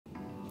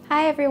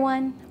Hi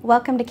everyone,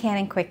 welcome to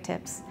Canon Quick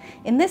Tips.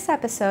 In this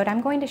episode,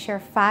 I'm going to share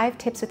 5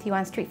 tips with you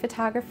on street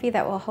photography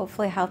that will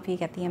hopefully help you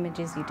get the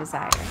images you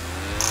desire.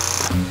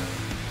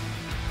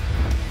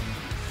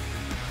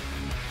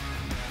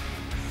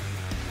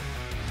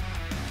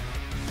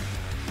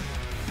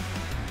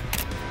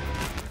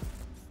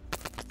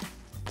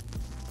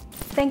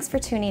 Thanks for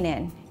tuning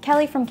in.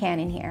 Kelly from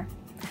Canon here.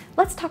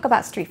 Let's talk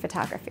about street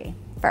photography.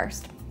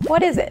 First,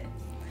 what is it?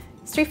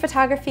 Street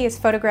photography is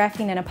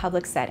photographing in a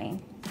public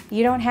setting.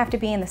 You don't have to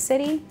be in the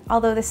city,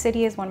 although the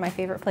city is one of my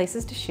favorite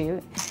places to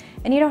shoot,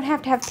 and you don't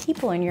have to have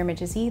people in your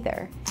images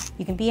either.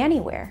 You can be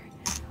anywhere.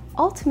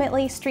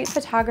 Ultimately, street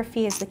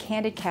photography is the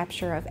candid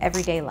capture of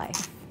everyday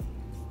life.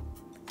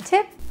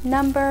 Tip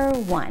number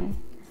 1.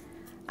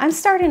 I'm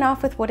starting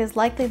off with what is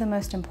likely the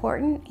most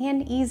important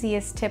and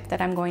easiest tip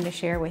that I'm going to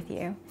share with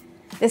you.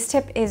 This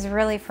tip is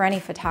really for any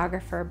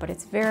photographer, but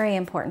it's very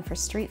important for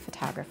street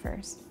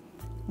photographers.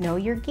 Know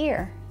your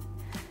gear.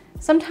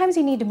 Sometimes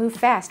you need to move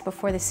fast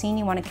before the scene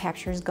you want to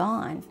capture is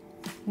gone.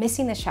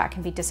 Missing the shot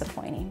can be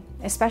disappointing,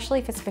 especially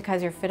if it's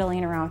because you're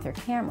fiddling around with your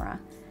camera.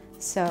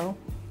 So,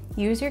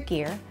 use your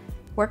gear,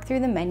 work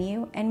through the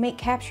menu, and make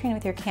capturing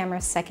with your camera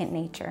second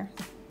nature.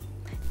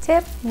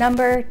 Tip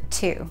number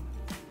 2.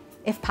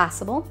 If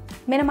possible,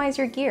 minimize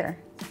your gear.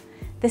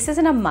 This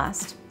isn't a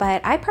must,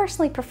 but I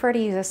personally prefer to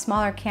use a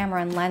smaller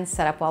camera and lens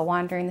setup while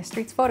wandering the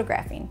streets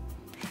photographing.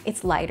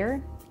 It's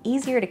lighter,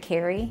 easier to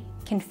carry,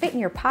 can fit in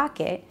your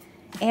pocket,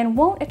 and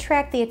won't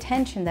attract the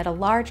attention that a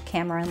large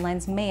camera and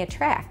lens may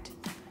attract.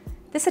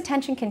 This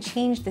attention can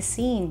change the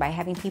scene by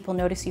having people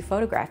notice you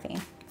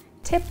photographing.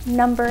 Tip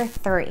number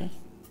 3.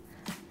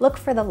 Look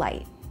for the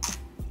light.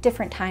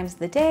 Different times of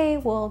the day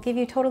will give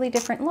you totally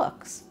different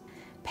looks.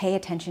 Pay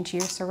attention to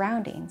your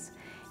surroundings.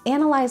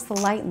 Analyze the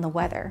light and the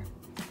weather.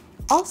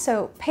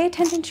 Also, pay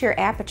attention to your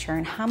aperture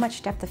and how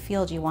much depth of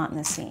field you want in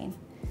the scene.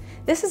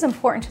 This is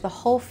important to the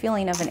whole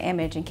feeling of an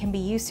image and can be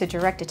used to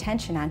direct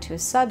attention onto a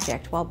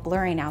subject while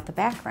blurring out the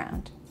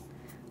background.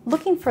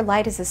 Looking for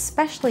light is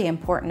especially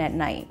important at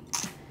night.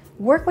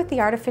 Work with the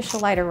artificial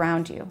light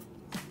around you.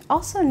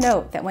 Also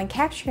note that when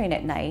capturing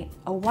at night,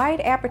 a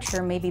wide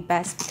aperture may be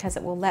best because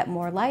it will let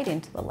more light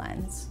into the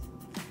lens.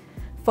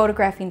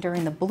 Photographing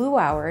during the blue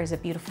hour is a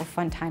beautiful,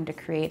 fun time to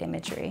create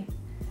imagery.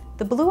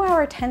 The blue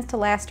hour tends to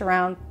last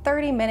around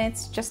 30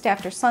 minutes just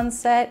after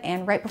sunset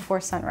and right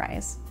before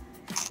sunrise.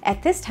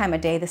 At this time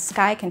of day, the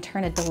sky can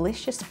turn a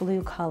delicious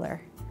blue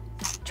color.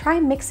 Try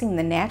mixing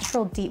the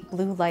natural deep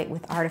blue light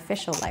with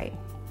artificial light.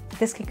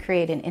 This can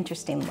create an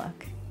interesting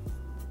look.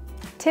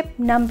 Tip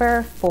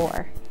number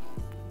 4.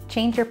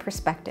 Change your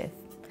perspective.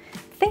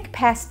 Think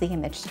past the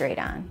image straight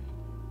on.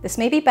 This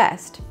may be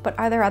best, but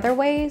are there other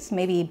ways,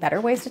 maybe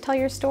better ways to tell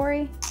your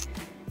story?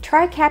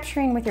 Try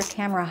capturing with your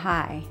camera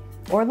high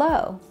or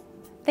low.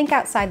 Think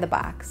outside the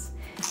box.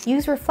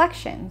 Use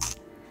reflections.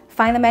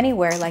 Find them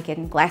anywhere, like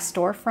in glass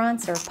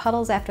storefronts or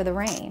puddles after the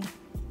rain.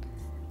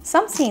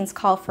 Some scenes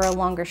call for a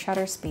longer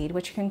shutter speed,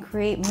 which can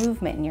create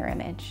movement in your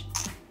image.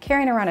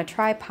 Carrying around a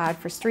tripod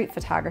for street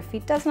photography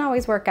doesn't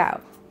always work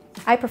out.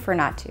 I prefer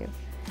not to.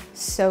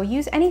 So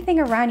use anything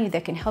around you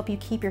that can help you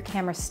keep your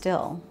camera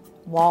still.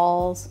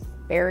 Walls,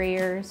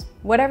 barriers,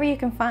 whatever you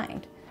can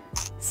find.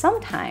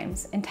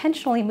 Sometimes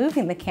intentionally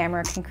moving the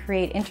camera can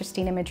create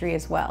interesting imagery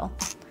as well.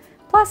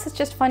 Plus, it's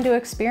just fun to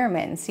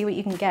experiment and see what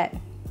you can get.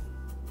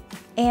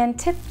 And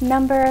tip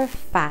number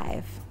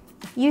 5,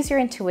 use your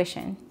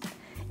intuition.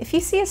 If you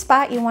see a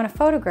spot you want to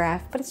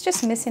photograph, but it's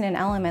just missing an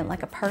element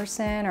like a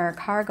person or a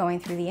car going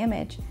through the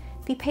image,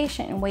 be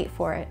patient and wait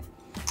for it.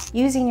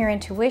 Using your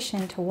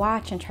intuition to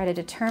watch and try to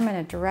determine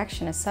a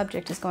direction a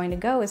subject is going to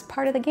go is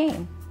part of the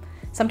game.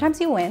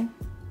 Sometimes you win,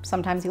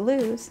 sometimes you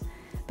lose,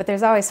 but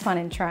there's always fun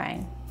in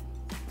trying.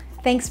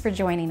 Thanks for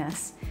joining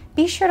us.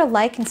 Be sure to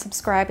like and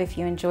subscribe if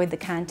you enjoyed the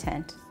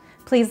content.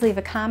 Please leave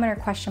a comment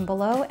or question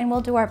below and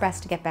we'll do our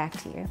best to get back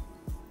to you.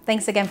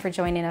 Thanks again for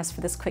joining us for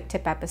this quick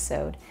tip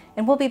episode,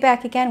 and we'll be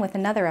back again with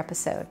another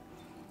episode.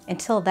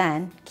 Until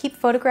then, keep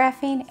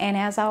photographing and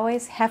as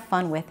always, have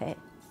fun with it.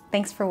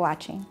 Thanks for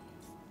watching.